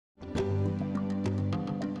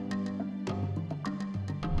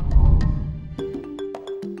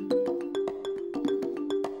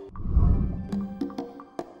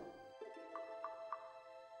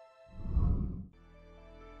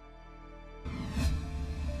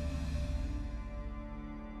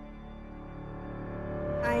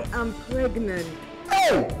I am pregnant.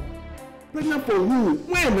 Hey! Pregnant for who?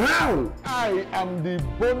 When? How? I am the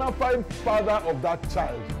bona fide father of that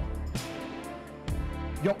child.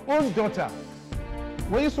 Your own daughter.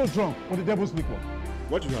 Were you so drunk with the devil's liquor?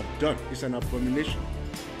 What you have done is an abomination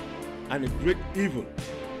and a great evil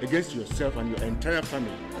against yourself and your entire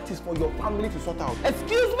family. That is for your family to sort out.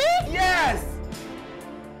 Excuse me? Yes!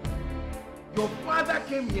 Your father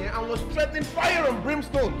came here and was threatening fire and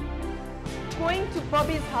brimstone. Going to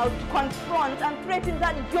Bobby's house to confront and threaten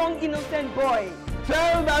that young innocent boy.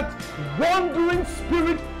 Tell that wandering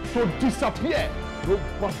spirit to disappear.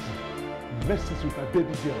 Nobody messes with a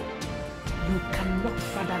baby girl. You cannot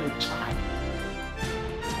father a child.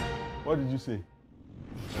 What did you say?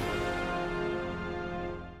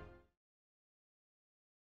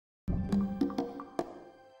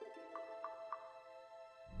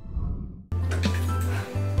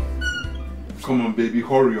 Come on, baby,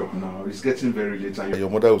 hurry up now. It's getting very late and your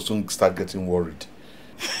mother will soon start getting worried.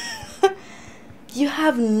 You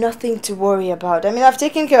have nothing to worry about. I mean, I've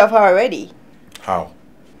taken care of her already. How?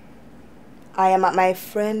 I am at my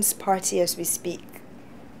friend's party as we speak.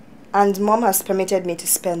 And Mom has permitted me to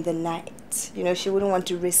spend the night. You know, she wouldn't want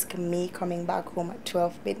to risk me coming back home at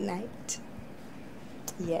 12 midnight.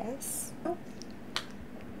 Yes.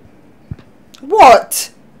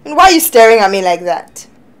 What? And why are you staring at me like that?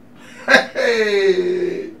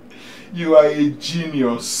 Hey, you are a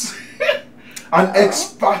genius. An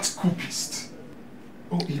expert coupist.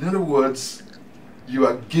 Oh, in other words, you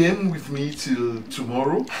are game with me till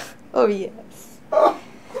tomorrow? Oh, yes.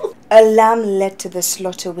 A lamb led to the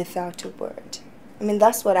slaughter without a word. I mean,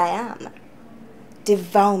 that's what I am.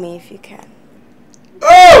 Devour me if you can.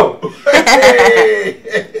 Oh!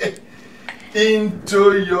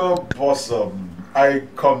 Into your bosom I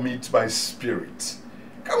commit my spirit.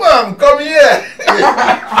 Come on, come here.